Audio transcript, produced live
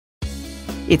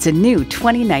It's a new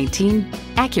 2019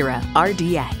 Acura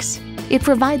RDX. It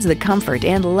provides the comfort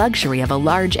and luxury of a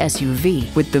large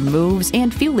SUV with the moves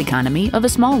and fuel economy of a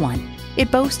small one. It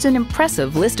boasts an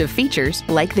impressive list of features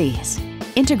like these: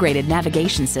 integrated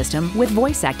navigation system with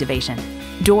voice activation,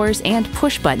 doors and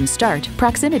push-button start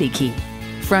proximity key,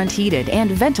 front heated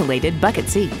and ventilated bucket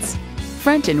seats,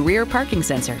 front and rear parking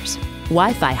sensors,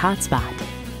 Wi-Fi hotspot,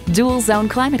 dual zone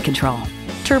climate control,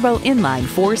 turbo inline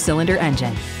 4-cylinder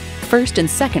engine, first and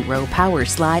second row power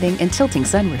sliding and tilting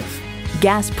sunroof,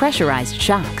 gas pressurized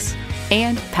shocks,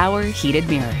 and power heated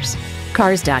mirrors.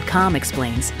 Cars.com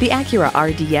explains the Acura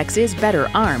RDX is better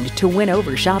armed to win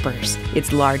over shoppers.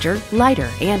 It's larger, lighter,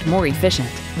 and more efficient,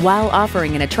 while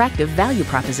offering an attractive value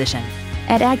proposition.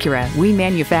 At Acura, we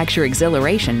manufacture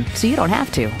exhilaration so you don't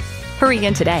have to. Hurry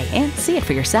in today and see it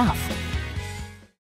for yourself.